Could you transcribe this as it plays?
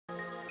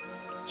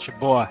It's your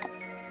boy,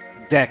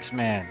 the Dex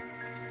Man.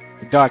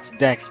 The Dark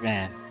Dex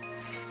Man.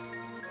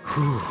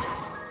 Whew.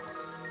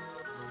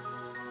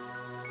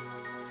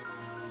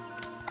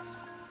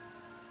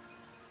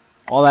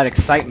 All that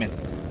excitement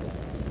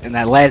in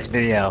that last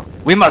video.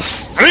 We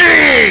must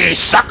flee,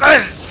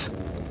 suckers!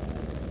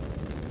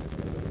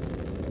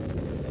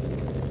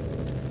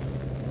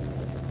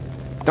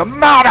 The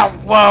matter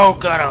woe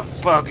got a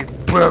fucking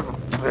Mommy,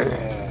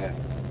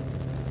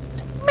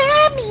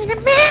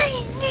 the man.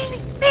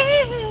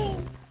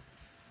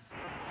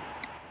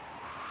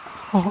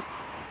 Oh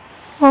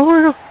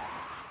my god.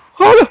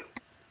 Oh no!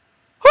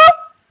 Oh!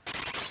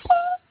 You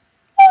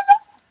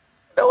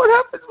know what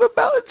happens when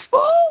balance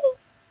fall?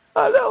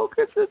 I know,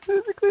 because it's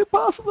physically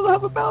impossible to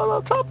have a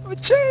balance on top of a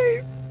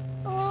chain.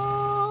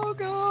 Oh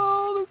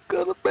god, it's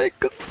gonna make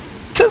a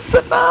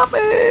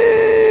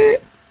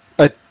tsunami!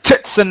 A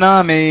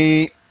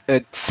tsunami! A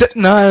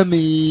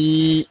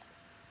tsunami!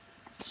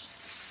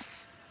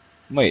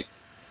 Wait,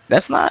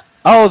 that's not...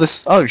 Oh,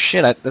 this... Oh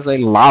shit, there's a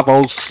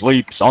lavos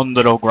sleeps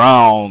under the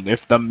ground.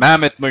 If the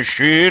mammoth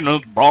machine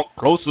is brought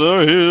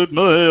closer, it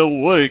may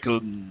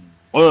awaken.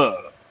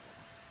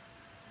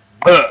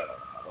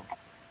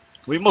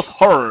 We must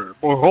hurry,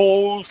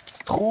 before it's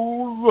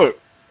too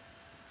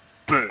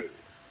late.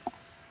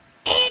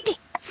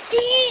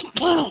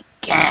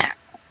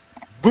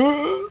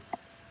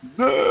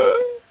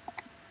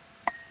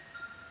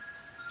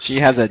 She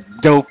has a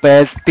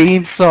dope-ass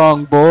theme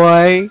song,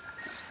 boy.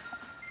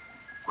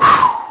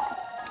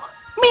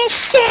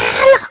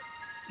 Michelle!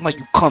 Why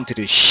you come to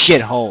this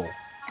shithole?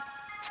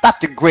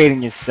 Stop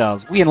degrading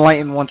yourselves. We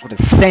enlightened ones were the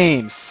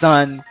same,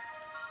 son.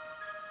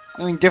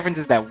 The only difference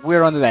is that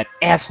we're under that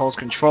asshole's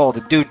control, the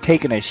dude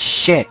taking a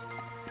shit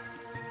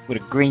with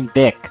a green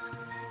dick.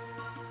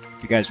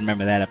 If you guys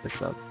remember that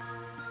episode.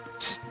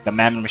 The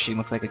mammoth machine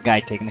looks like a guy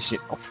taking a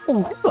shit. Oh,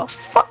 who the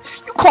fuck?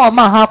 You call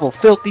my hovel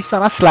filthy,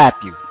 son? I'll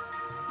slap you.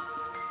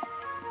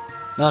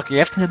 Look,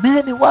 after the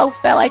man who well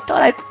fell, I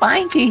thought I'd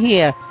find you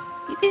here.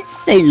 You didn't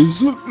say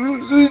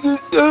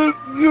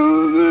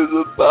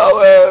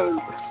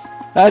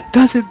that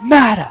doesn't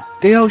matter.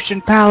 The Ocean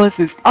Palace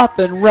is up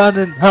and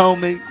running,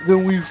 homie.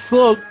 Then we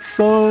fucked,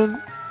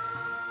 son.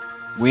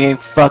 We ain't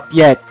fucked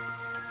yet.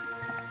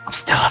 I'm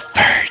still a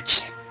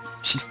virgin.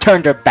 She's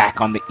turned her back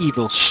on the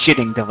evil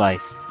shitting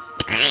device.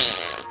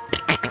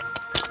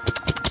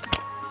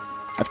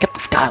 I've kept the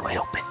skyway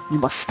open. You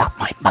must stop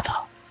my mother.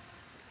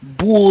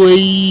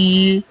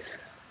 Boy,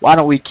 why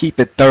don't we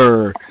keep it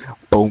there?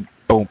 Boom,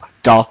 boom.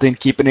 Dalton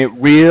keeping it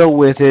real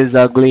with his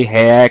ugly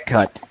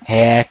haircut.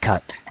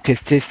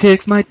 Tis, tis,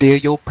 tis, my dear,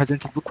 your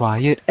presence is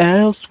required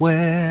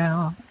elsewhere.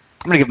 I'm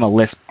gonna give him a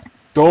lisp.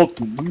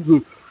 Dalton,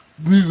 leave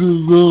it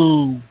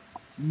alone.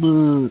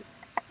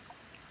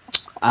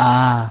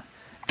 Ah,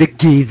 the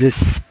geezer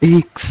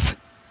speaks.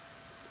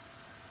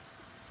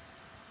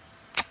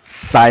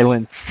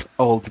 Silence,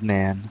 old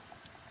man.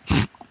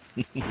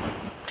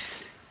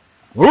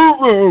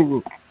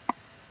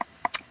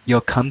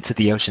 You'll come to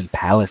the Ocean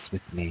Palace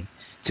with me.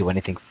 Do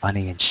anything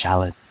funny and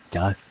Charlotte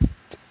does.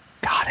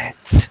 Got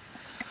it.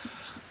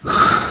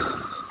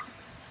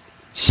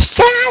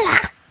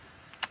 Charlotte!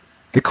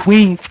 The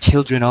Queen's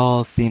children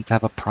all seem to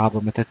have a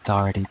problem with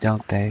authority,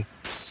 don't they?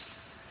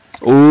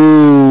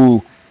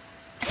 Ooh!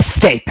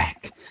 Stay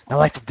back! The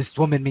life of this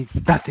woman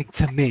means nothing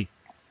to me.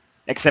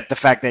 Except the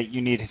fact that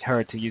you needed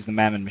her to use the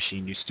mammon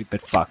machine, you stupid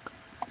fuck.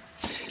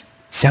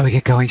 Shall we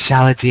get going,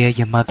 Charlotte dear?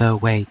 Your mother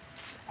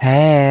waits.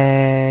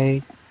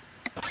 Hey!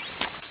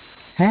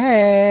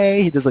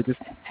 Hey! He does like this.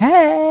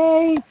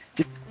 Hey!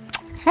 Just,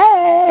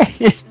 hey!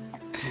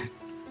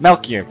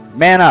 Melchior,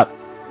 man up!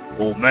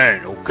 Oh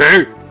man,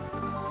 okay?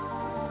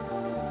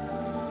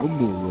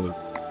 I'm alright.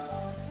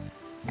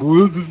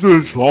 What is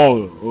this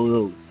father? Oh,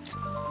 no.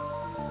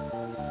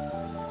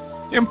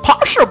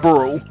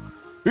 Impossible!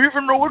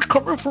 Even though it's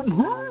coming from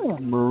her,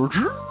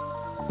 Merger.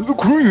 The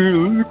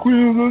queen,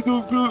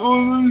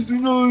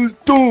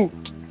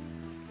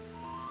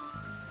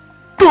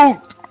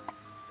 don't!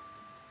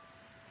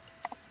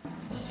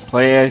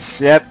 Play a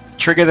yep,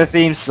 trigger the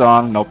theme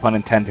song, no pun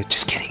intended.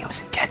 Just kidding, it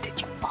was intended,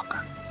 you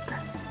fucker.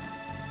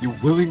 You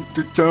willing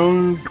to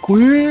tell the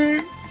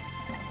queen?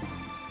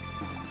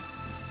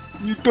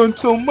 You've done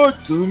so much,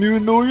 I don't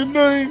even know your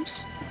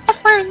names. I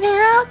find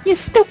out, you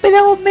stupid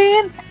old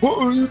man. What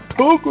are you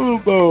talking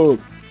about?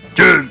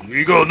 Jen,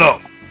 you go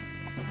now.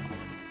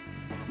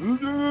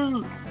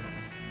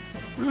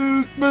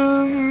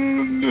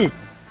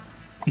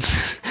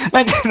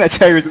 That's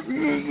how you're...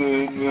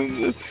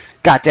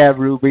 Got that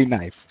ruby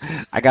knife.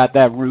 I got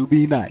that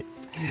ruby knife.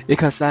 It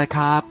cuts like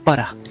hot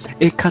butter.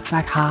 It cuts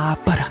like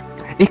hot butter.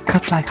 It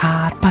cuts like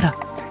hot butter.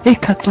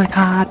 It cuts like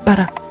hot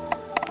butter.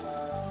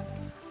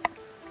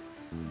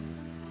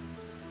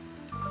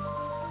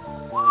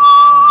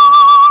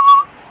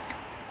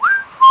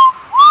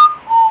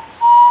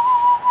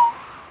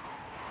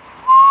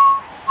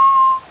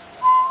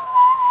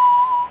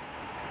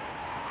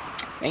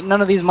 Ain't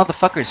none of these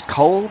motherfuckers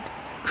cold?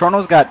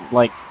 Chrono's got,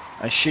 like,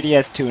 a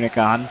shitty-ass tunic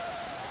on.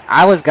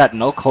 Ayla's got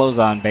no clothes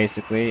on,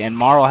 basically, and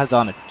Marle has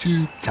on a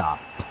tube top.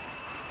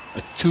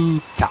 A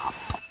tube top.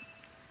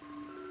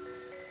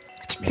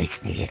 Which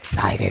makes me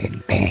excited in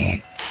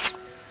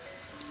pants.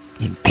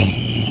 In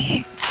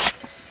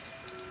pants.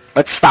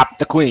 Let's stop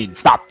the queen.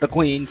 Stop the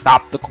queen.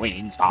 Stop the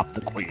queen. Stop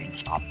the queen.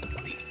 Stop the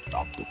queen.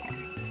 Stop the queen.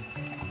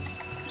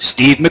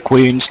 Steve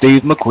McQueen.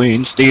 Steve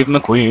McQueen. Steve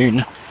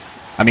McQueen.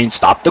 I mean,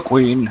 stop the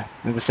queen.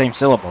 They're the same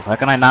syllables. How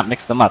can I not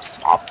mix them up?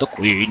 Stop the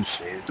queen.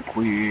 Save the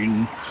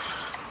queen.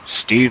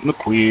 Steve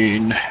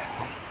McQueen.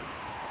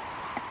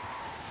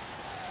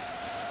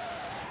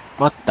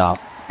 What the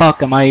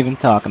fuck am I even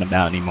talking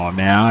about anymore,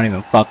 man? I don't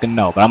even fucking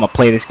know. But I'm gonna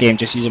play this game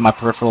just using my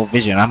peripheral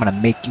vision. I'm gonna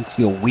make you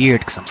feel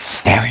weird because I'm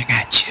staring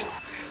at you.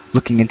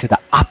 Looking into the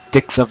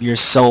optics of your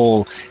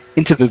soul.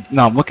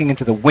 I'm looking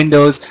into the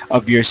windows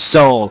of your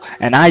soul.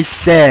 And I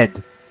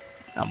said...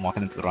 I'm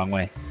walking into the wrong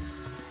way.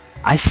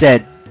 I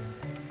said,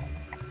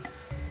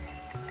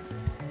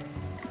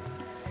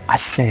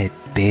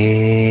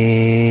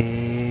 bitch.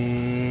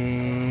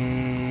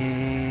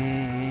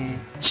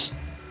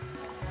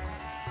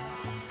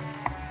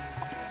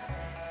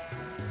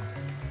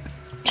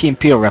 Key and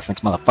Peele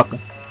reference, motherfucker.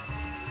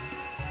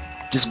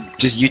 Just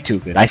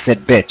YouTube it. I said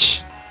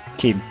bitch.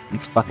 Key,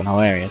 it's fucking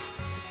hilarious.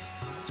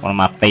 It's one of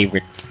my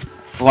favorites.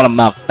 It's one of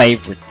my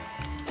favorites.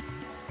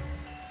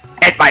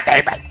 It's my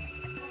favorite.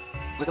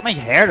 Look at my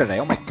hair today.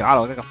 Oh my god, I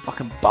look like a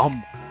fucking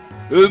bum.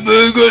 Am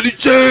I gonna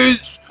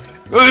change?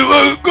 Oh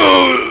my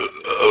god,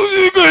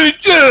 I'm gonna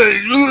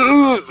change.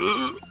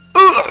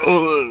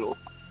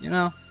 You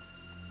know,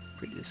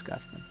 pretty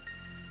disgusting.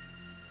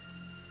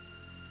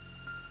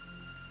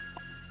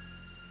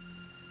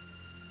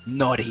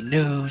 Naughty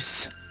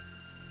news.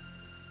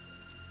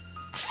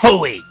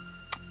 Phooey!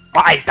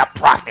 Why is the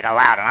prophet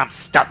allowed and I'm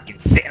stuck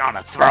and sitting on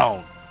a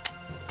throne?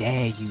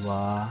 There you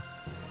are.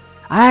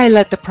 I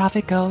let the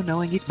prophet go,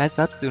 knowing you'd mess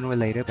up sooner or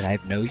later, but I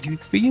have no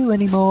use for you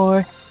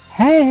anymore.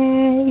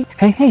 Hey!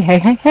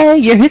 Hey,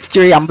 your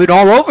history! I'm been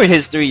all over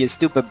history, you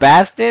stupid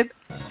bastard!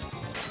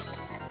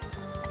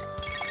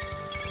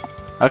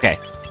 Okay,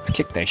 let's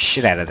kick the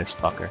shit out of this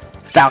fucker.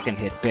 Falcon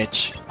hit,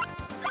 bitch.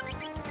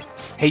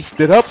 Haste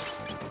it up!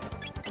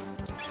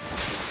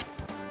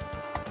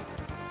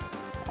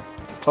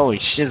 Holy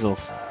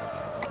shizzles.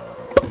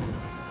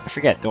 I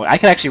forget, I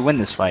could actually win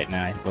this fight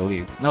now, I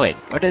believe. No wait,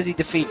 or does he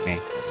defeat me?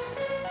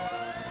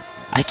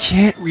 I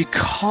can't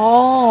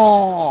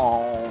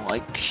recall. I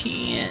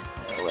can't.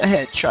 Go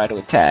ahead, try to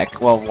attack.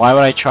 Well, why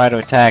would I try to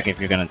attack if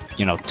you're gonna,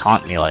 you know,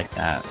 taunt me like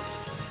that?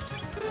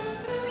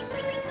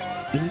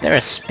 Isn't there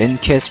a spin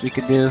kiss we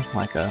could do?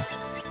 Like a...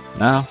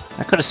 No?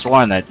 I could have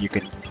sworn that you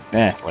could...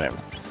 whatever.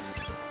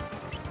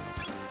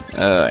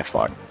 I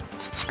farted.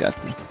 It's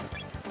disgusting.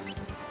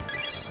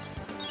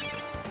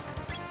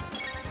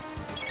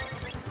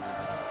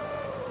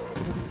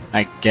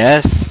 I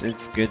guess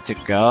it's good to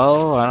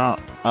go? I don't...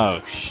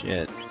 Oh,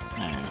 shit.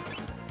 Alright.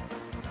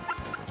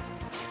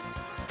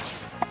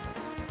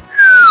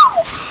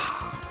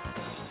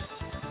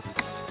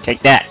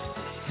 Take that!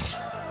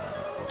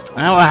 I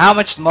don't know how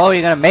much lower are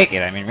you gonna make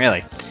it, I mean,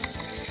 really.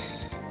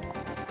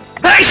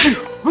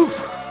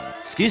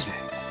 Excuse me.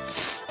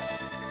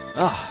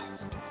 Oh,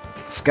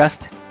 it's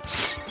disgusting.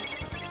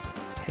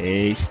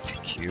 Taste,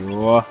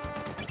 cure.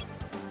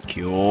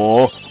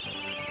 Cure.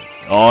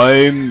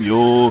 I'm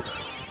your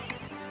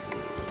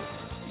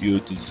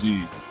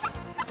disease.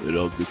 And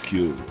I'm the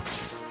cure.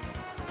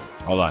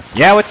 Hold on.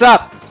 Yeah, what's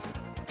up?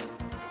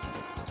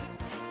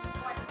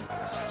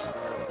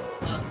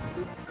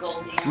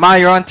 Ma,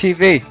 you're on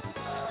TV.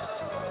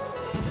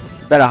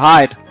 You better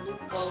hide.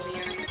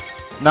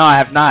 No, I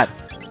have not.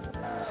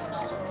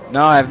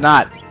 No, I have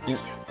not.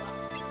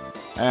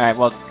 Alright,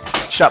 well,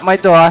 shut my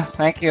door.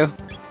 Thank you.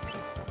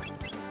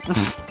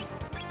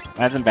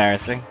 That's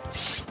embarrassing.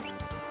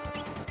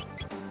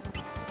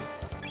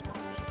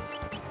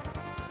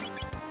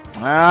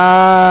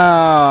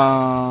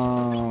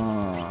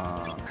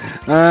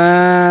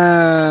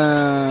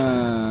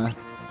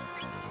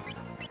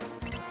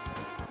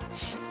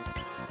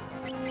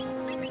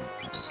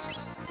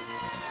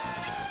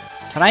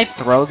 Can I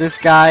throw this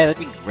guy? That'd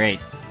be great.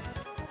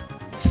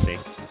 Let's see.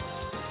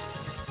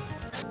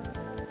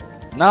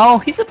 No,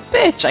 he's a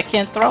bitch. I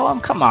can't throw him.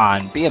 Come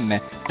on, be a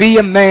man. Be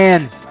a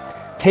man.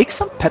 Take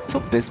some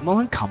Pepto-Bismol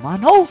and come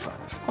on over.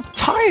 I'm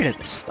tired of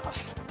this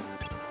stuff.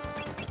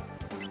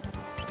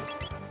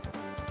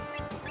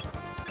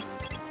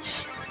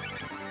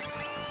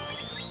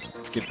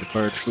 Let's give the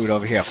bird food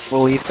over here a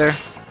full ether.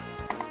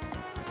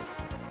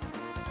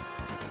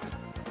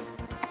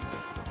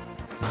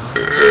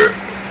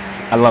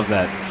 I love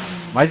that.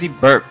 Why is he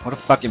burp? What a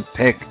fucking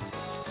pig.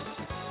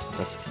 It's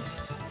like...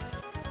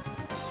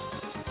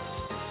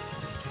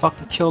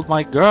 Fucking killed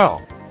my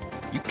girl.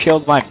 You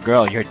killed my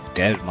girl. You're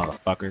dead,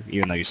 motherfucker.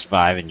 Even though you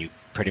survive and you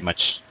pretty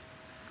much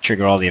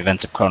trigger all the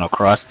events of Chrono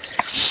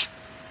Cross.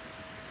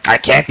 I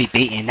can't be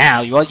beaten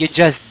now. Well, you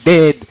just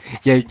did.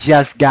 You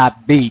just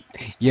got beat.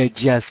 You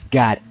just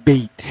got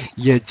beat.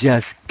 You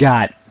just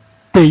got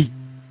beat.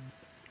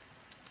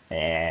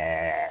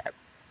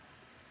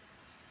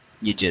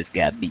 You just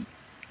got beat.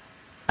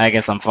 I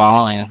guess I'm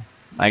following.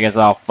 I guess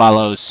I'll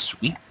follow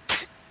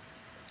suit.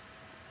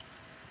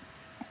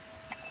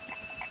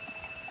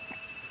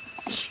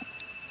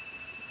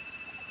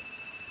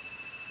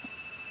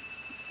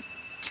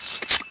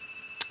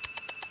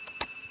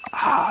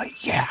 Ah,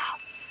 yeah.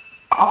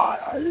 Ah.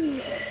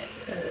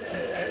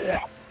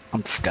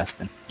 I'm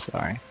disgusting.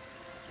 Sorry.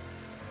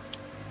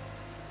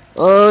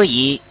 Oh,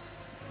 yeah.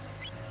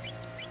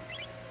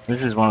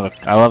 This is one of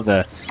the... I love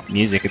the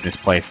music in this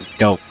place. It's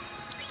dope.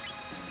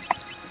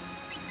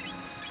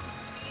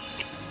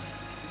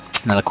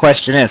 Now the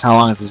question is, how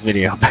long has this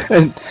video been? I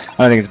don't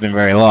think it's been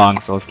very long,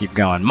 so let's keep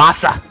going.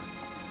 Masa!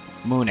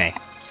 Mune.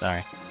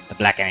 Sorry. The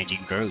black energy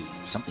grows.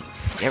 Something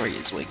scary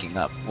is waking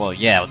up. Well,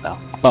 yeah, what the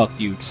fuck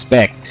do you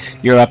expect?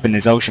 You're up in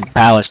this ocean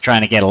palace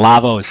trying to get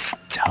lavos.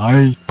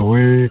 Tight,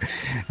 boy.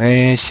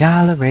 Where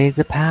shall I raise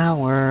the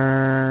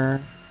power?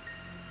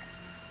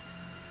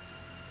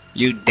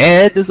 You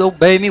dare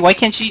disobey me? Why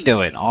can't she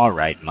do it?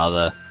 Alright,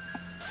 mother.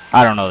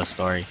 I don't know the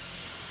story.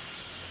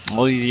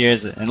 All these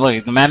years, and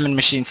look, the Mammon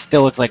Machine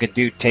still looks like a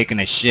dude taking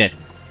a shit.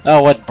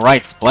 Oh, what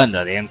bright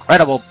splendor, the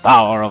incredible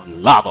power of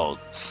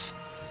lavos.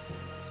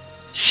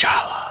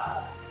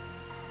 Shala.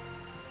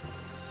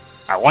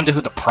 I wonder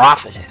who the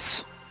prophet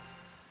is.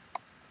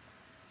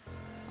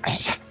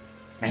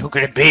 Man, who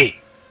could it be?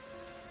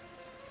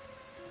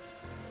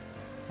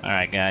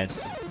 Alright,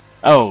 guys.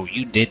 Oh,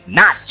 you did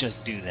not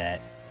just do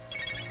that.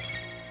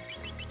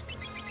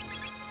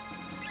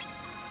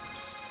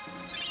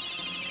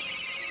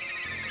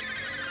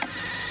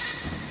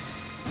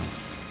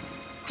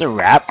 It's a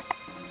rap.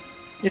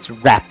 It's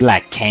rap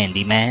like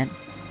candy, man.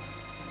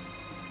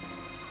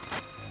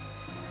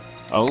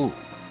 Oh,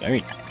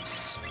 very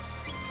nice.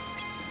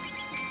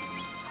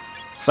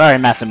 Sorry,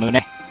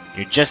 Masamune.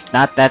 You're just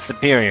not that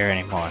superior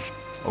anymore.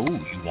 Oh,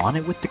 you want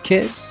it with the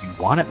kid? You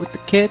want it with the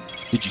kid?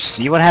 Did you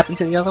see what happened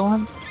to the other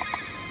ones?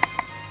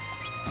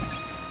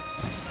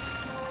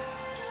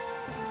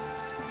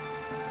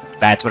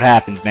 That's what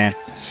happens, man.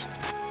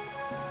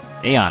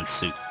 Aeon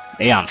suit.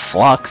 Aeon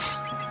flux.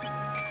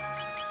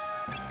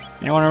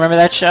 Anyone remember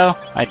that show?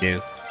 I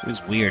do. It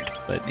was weird,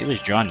 but it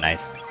was drawn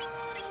nice.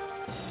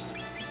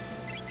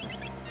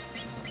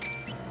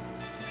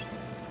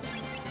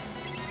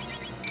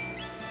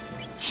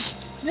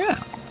 Yeah.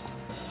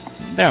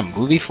 Isn't there a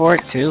movie for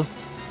it, too?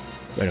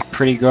 With a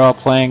pretty girl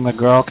playing the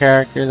girl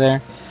character there?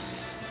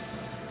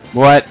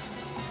 What?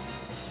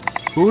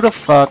 Who the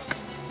fuck?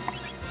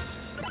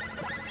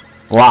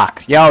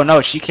 Block. Yo,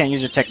 no, she can't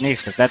use her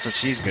techniques, because that's what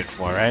she's good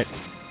for, right?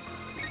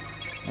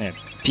 Yeah,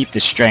 peep the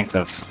strength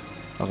of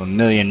a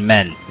million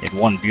men in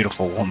one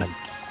beautiful woman.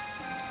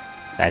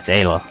 That's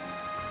Ayla.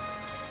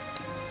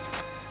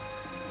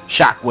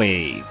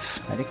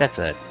 Shockwave. I think that's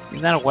a...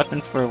 Isn't that a weapon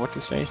for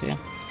what's-his-face here?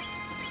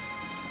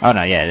 Oh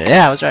no,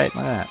 yeah, I was right.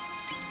 Look at that.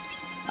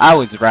 I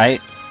was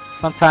right.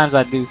 Sometimes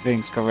I do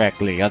things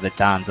correctly, other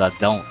times I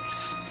don't.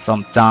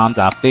 Sometimes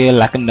I feel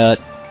like a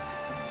nut.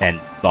 And,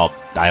 well,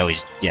 I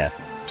always... Yeah,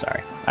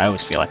 sorry. I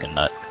always feel like a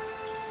nut.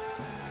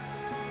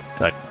 I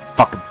feel like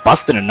fucking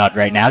busting a nut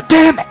right now.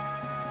 Damn it!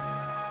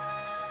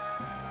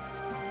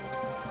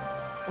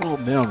 Oh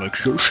man, I'm like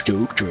so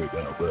stoked right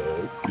now,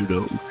 man. You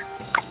know.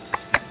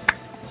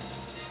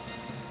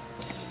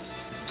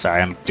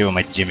 Sorry, I'm doing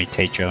my Jimmy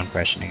Tatro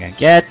impression again.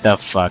 Get the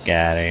fuck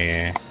out of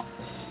here.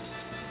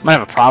 I might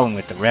have a problem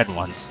with the red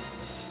ones.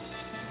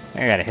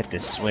 I gotta hit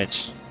this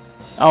switch.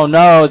 Oh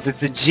no,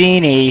 it's a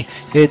genie.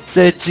 It's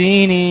a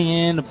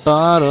genie in a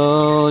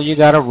bottle. You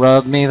gotta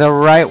rub me the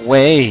right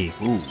way.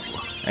 Ooh,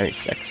 very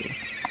sexy.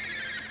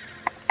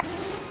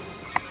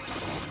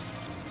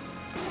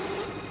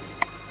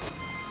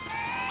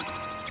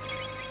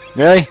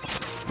 Really?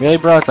 Really,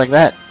 bro? It's like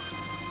that?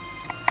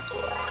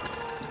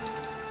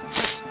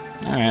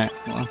 Alright,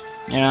 well,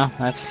 you know,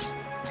 that's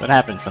what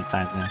happens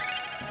sometimes, man.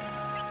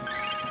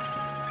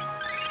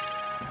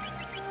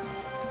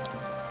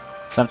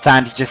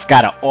 Sometimes you just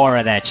gotta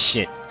aura that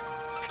shit.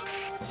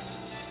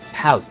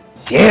 How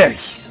dare you?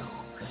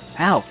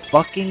 How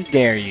fucking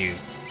dare you?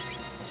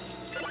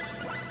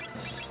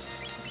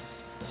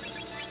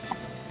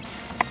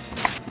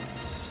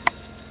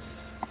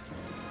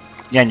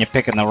 Yeah, and you're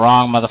picking the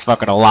wrong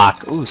motherfucker to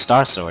lock. Ooh,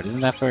 Star Sword. Isn't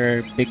that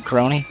for Big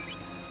Crony?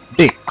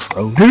 Big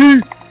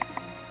Crony!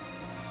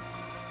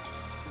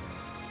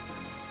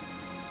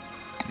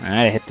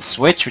 Alright, I hit the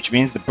switch, which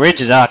means the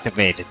bridge is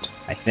activated.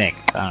 I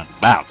think. I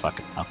don't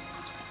fucking know.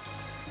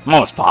 I'm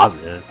almost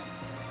positive.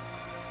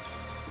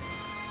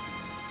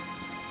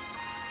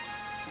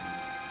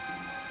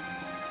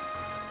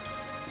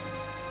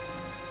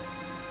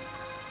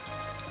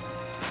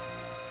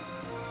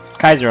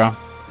 Kaizero.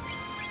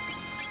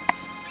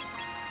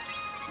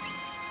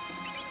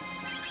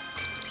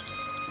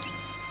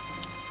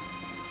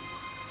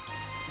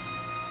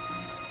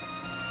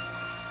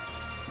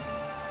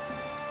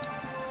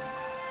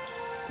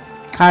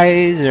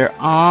 Kaiser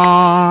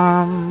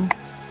Arm.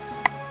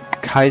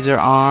 Kaiser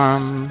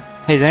Arm.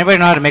 Hey, does anybody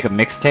know how to make a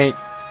mixtape?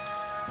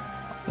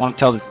 I want to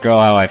tell this girl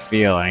how I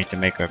feel. I need to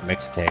make her a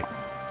mixtape.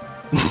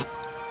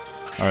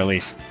 Or at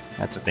least,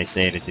 that's what they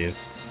say to do.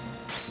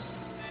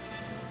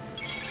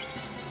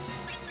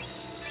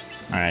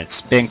 Alright,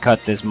 spin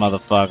cut this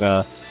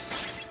motherfucker.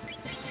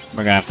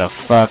 We're gonna have to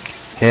fuck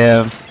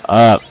him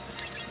up.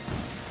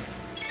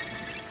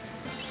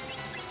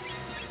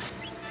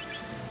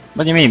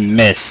 What do you mean,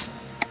 miss?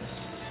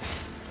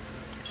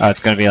 Oh, it's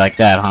gonna be like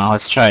that, huh?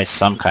 Let's try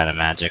some kind of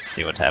magic,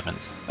 see what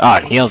happens. Oh,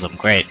 it heals him,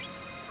 great.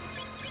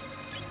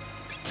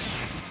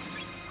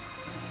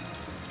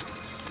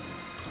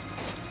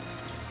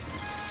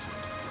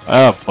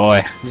 Oh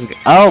boy.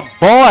 Oh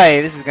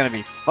boy! This is gonna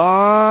be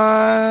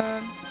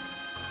fun!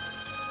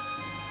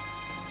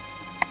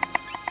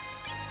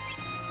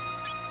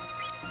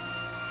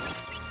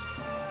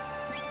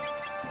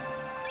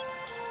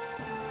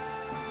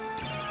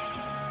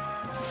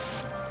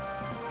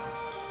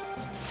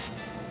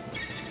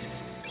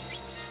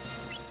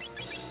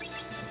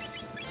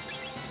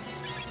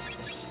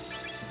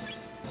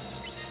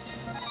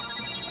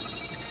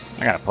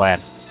 I got a plan.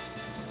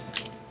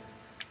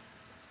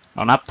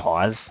 Oh, not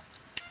pause.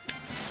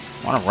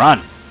 I wanna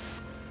run.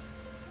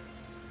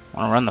 I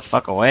wanna run the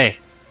fuck away.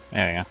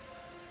 There we go.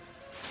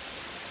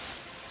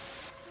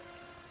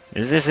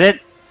 Is this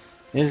it?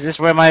 Is this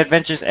where my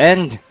adventures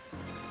end?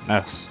 No,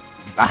 it's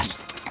not.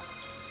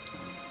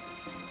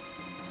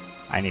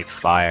 I need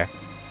fire.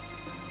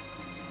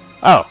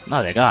 Oh,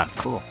 no, they're gone.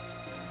 Cool.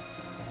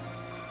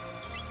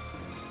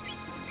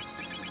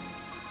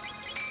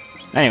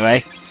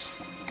 Anyway,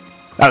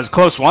 that was a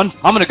close one.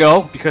 I'm gonna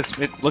go, because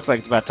it looks like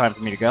it's about time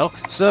for me to go.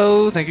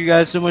 So, thank you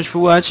guys so much for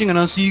watching, and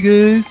I'll see you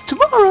guys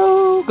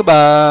tomorrow.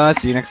 Goodbye.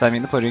 See you next time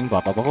in the pudding.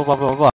 Blah, blah, blah, blah, blah, blah, blah.